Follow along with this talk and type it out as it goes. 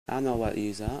I know where to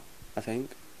use that, I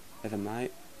think. If I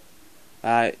might.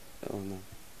 Right. Oh no.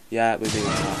 Yeah, we're being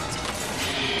attacked.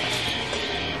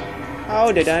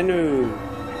 How did I know?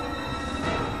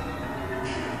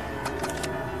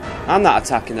 I'm not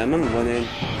attacking them, I'm running.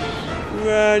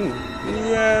 Run!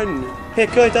 Run!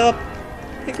 Pick it up!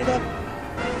 Pick it up!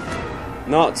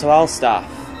 Note to all staff.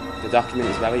 The document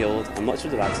is very old and much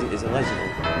of the writing is illegible.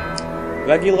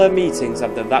 Regular meetings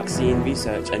of the Vaccine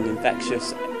Research and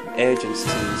Infectious Agents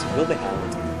teams will be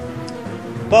held.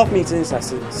 Both meetings are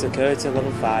security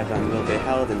level 5 and will be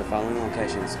held in the following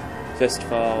locations. First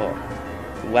floor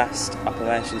West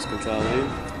Operations Control Room,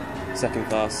 second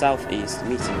floor Southeast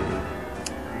Meeting Room.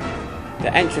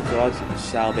 The entry code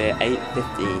shall be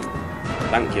 8:15.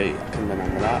 Thank you, I can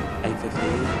remember that.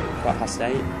 8:15,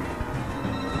 8:15.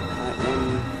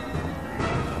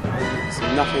 Right, it's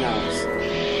nothing else.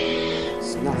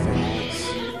 It's nothing else.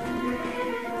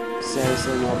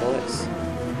 Seriously, no bullets.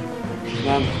 Come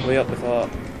on, hurry up before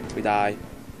we die.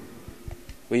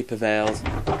 We prevailed.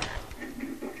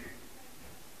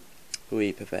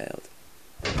 We prevailed.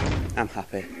 I'm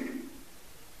happy.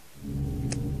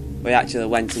 We actually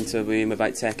went into a room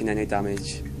without taking any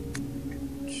damage.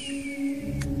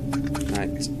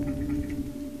 Right.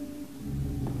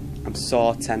 I'm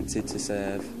so tempted to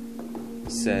save.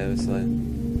 Seriously.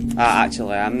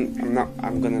 Actually, I'm not.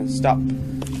 I'm gonna stop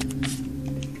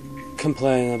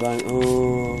complaining about.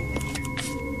 Oh,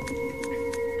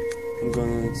 I'm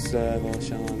gonna save or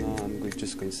shall I not? I'm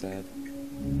just gonna save.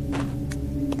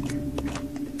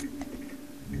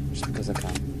 Just because I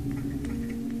can.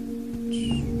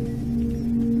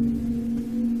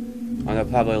 And I'll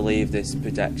probably leave this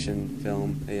projection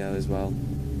film here as well.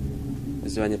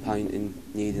 Is there any point in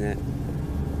needing it?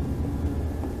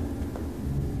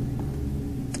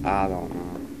 I don't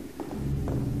know.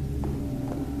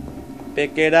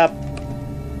 Pick it up!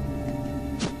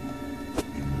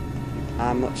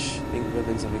 How much ink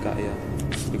ribbons have we got here?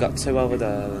 We got 2 over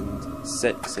there and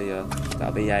 6 here.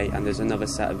 That'll be 8, and there's another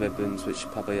set of ribbons which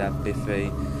probably have to be 3.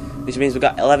 Which means we've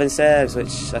got 11 saves,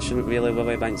 which I shouldn't really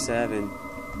worry about saving.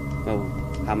 Well,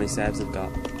 how many saves I've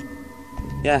got?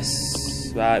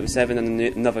 Yes, right, we're saving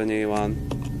another new one.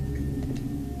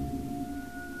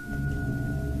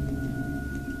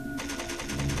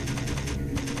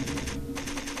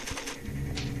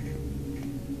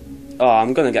 Oh,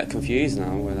 I'm gonna get confused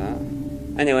now with that.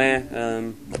 Anyway,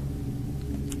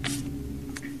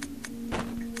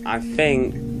 I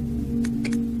think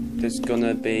there's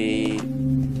gonna be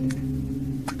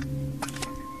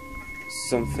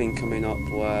something coming up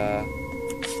where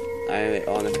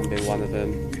Honor can be one of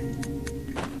them.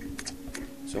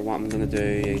 So what I'm gonna do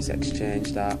is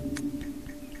exchange that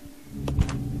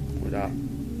with that.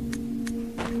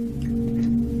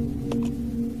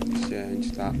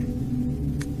 Exchange that.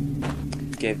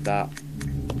 Give that.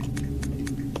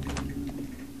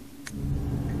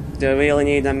 Do I really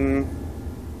need them?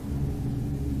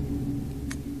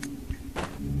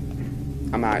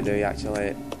 I might do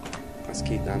actually. Let's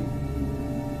keep them.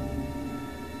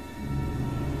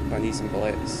 I need some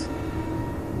bullets.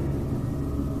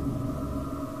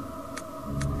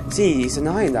 See, it's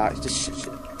annoying that just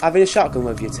having a shotgun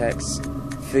with you takes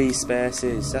 3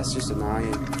 spaces. That's just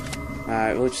annoying.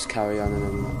 Alright, we'll just carry on and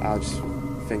then I'll just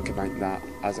think about that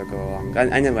as I go along.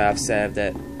 And anyway, I've saved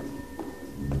it.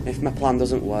 If my plan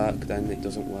doesn't work, then it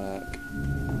doesn't work.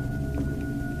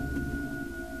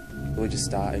 We'll just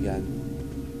start again.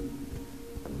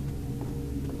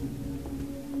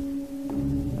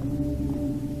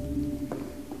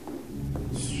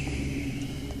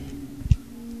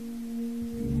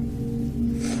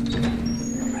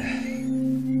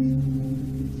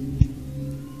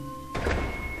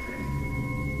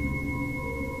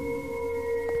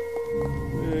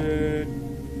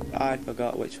 I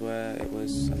forgot which way it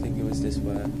was. I think it was this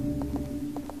way.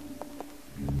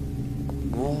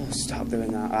 No, stop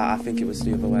doing that. I think it was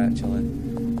the other way actually.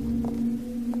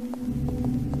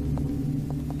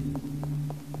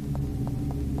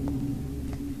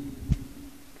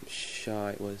 I'm sure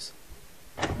it was.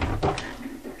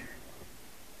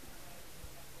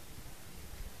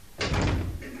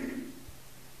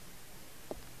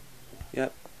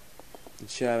 Yep. And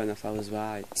sure enough, I was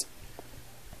right.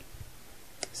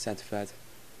 Said Fred.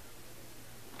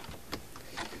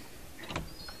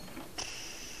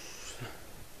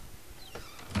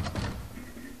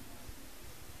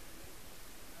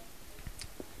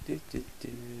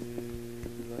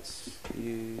 Let's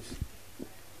use.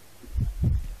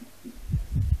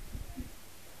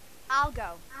 I'll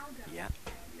go. Yeah.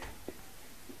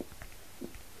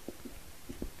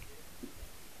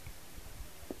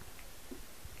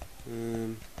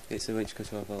 It's a winch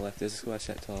control for the lift. There's a square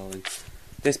check tolling.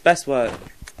 This best work.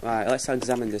 Right, let's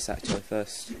examine this actually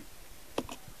first.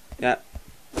 Yep,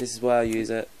 this is where I use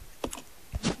it.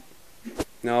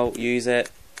 No, use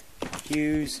it.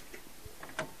 Use.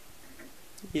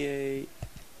 Yay.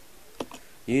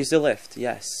 Use the lift.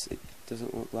 Yes, it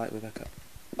doesn't look like Rebecca.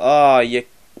 Oh, you're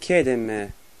kidding me.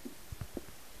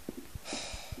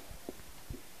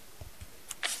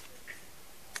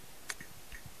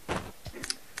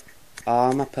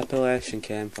 Oh, my preparation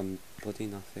came from bloody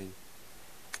nothing.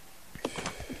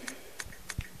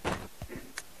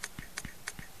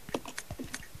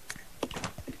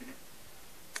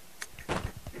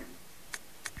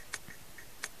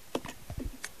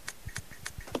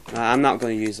 Nah, I'm not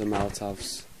going to use the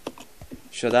Molotovs.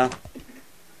 Should I?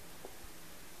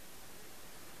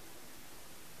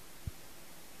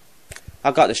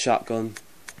 I've got the shotgun.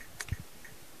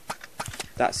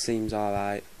 That seems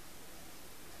alright.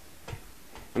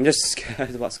 I'm just scared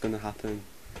of what's going to happen.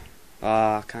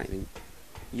 Ah, I can't even.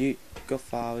 You go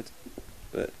forward.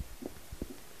 But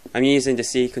I'm using the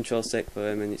C control stick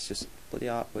for him, and it's just bloody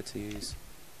awkward to use.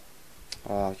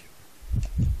 Oh, you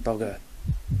bugger.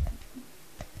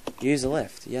 Use the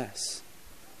lift, yes.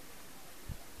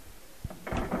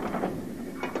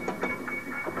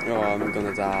 Oh, I'm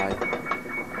gonna die.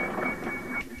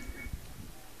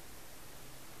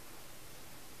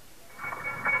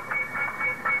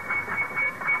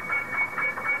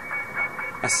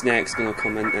 A snake's gonna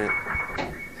come in it.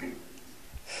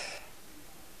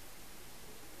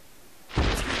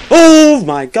 Oh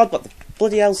my god, what the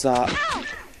bloody hell's that?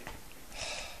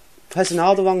 Pressing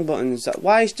all the wrong buttons.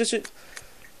 Why is just it?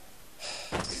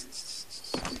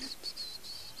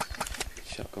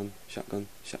 Shotgun, shotgun,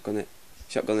 shotgun it,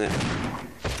 shotgun it.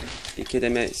 Are you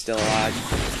kidding me? It's still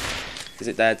alive. Is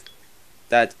it dead?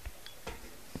 Dead.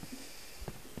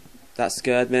 That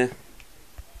scared me.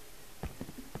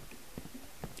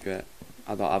 Great.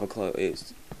 I don't have a clue.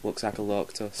 It looks like a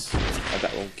locust. I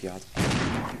bet Loki had.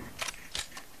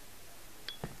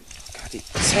 God, it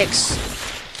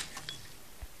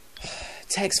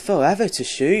takes forever to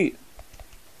shoot.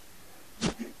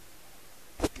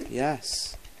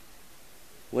 Yes.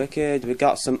 Wicked. We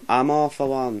got some ammo for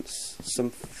once. Some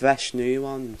fresh new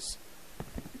ones.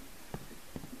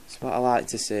 That's what I like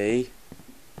to see.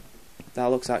 That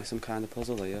looks like some kind of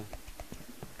puzzle here.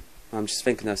 I'm just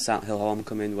thinking of Silent Hill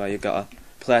Homecoming, where you've got to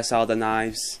place all the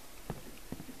knives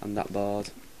on that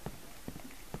board.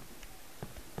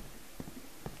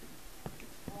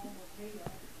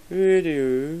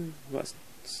 What's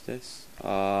this?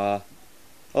 Oh,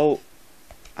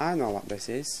 I know what this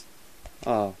is.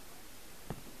 Oh.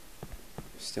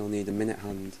 Still need a minute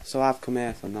hand. So I've come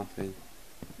here for nothing.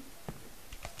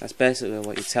 That's basically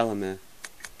what you're telling me.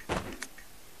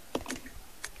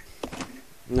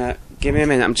 No, give me a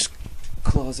minute, I'm just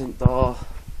closing the door.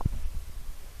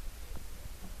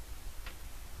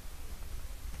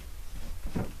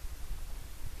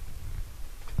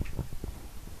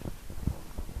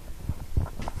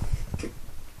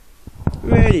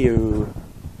 Radio.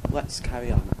 Let's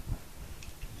carry on.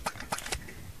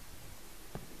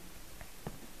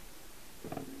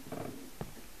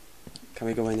 Can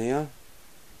we go in here?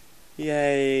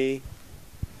 Yay!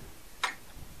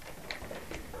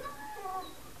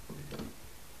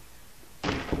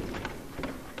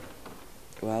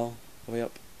 Well, are we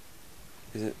up?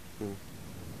 Is it? No.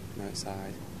 I'm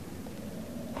outside.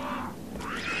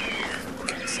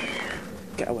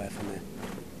 Get away from me.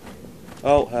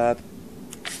 Oh, herb.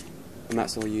 I might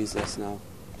as well use this now.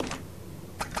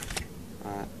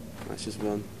 Alright, let's just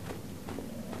run.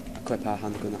 Equip our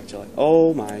handgun actually.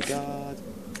 Oh my god.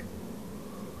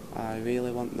 I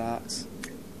really want that.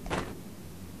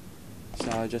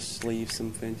 Shall I just leave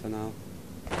something for now?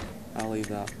 I'll leave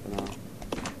that for now.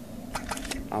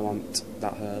 I want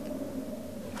that herb.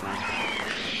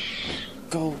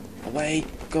 Go away,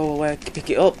 go away, pick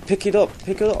it up, pick it up,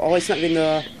 pick it up. Oh, it's not even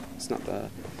there. It's not there.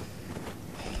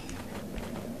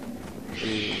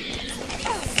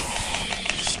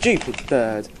 Stupid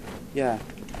bird. Yeah.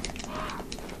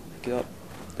 Pick it up.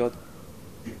 Good.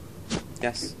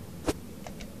 Yes.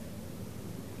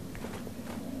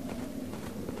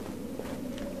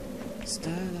 Stir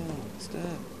though.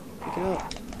 Stir. Pick it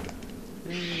up.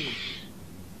 Yay.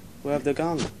 Where have they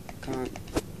gone? Can't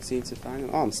seem to find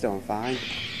them. Oh, I'm still on fine.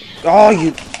 Oh,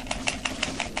 you...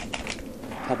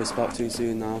 Probably spoke too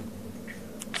soon now.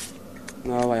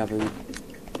 No, I haven't.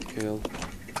 Cool.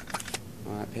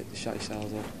 Alright, pick the shotty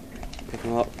shells up. Pick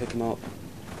them up, pick them up.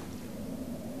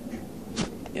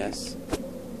 Yes.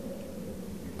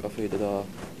 Go through the door.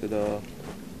 The door.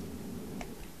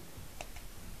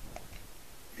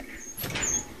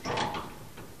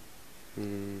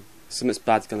 Something's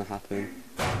bad's gonna happen.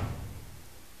 I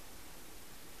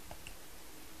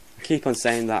keep on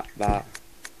saying that, but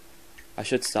I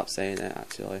should stop saying it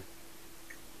actually.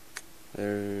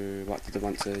 What did I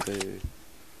want to do?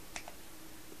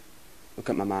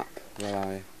 Look at my map. Where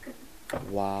are I?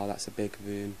 Wow, that's a big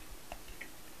room.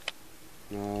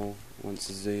 No, I want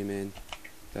to zoom in.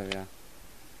 There we are.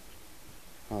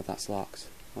 Oh, that's locked.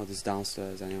 Oh, there's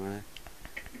downstairs anyway.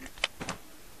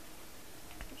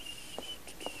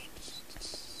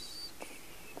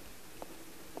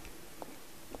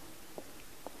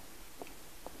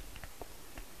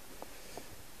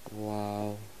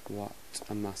 Wow, what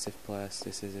a massive place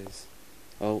this is.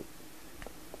 Oh,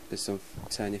 there's some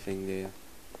tiny thing here.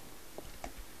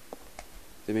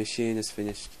 The machine has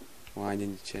finished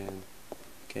winding the chain.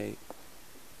 Okay,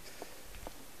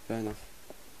 fair enough.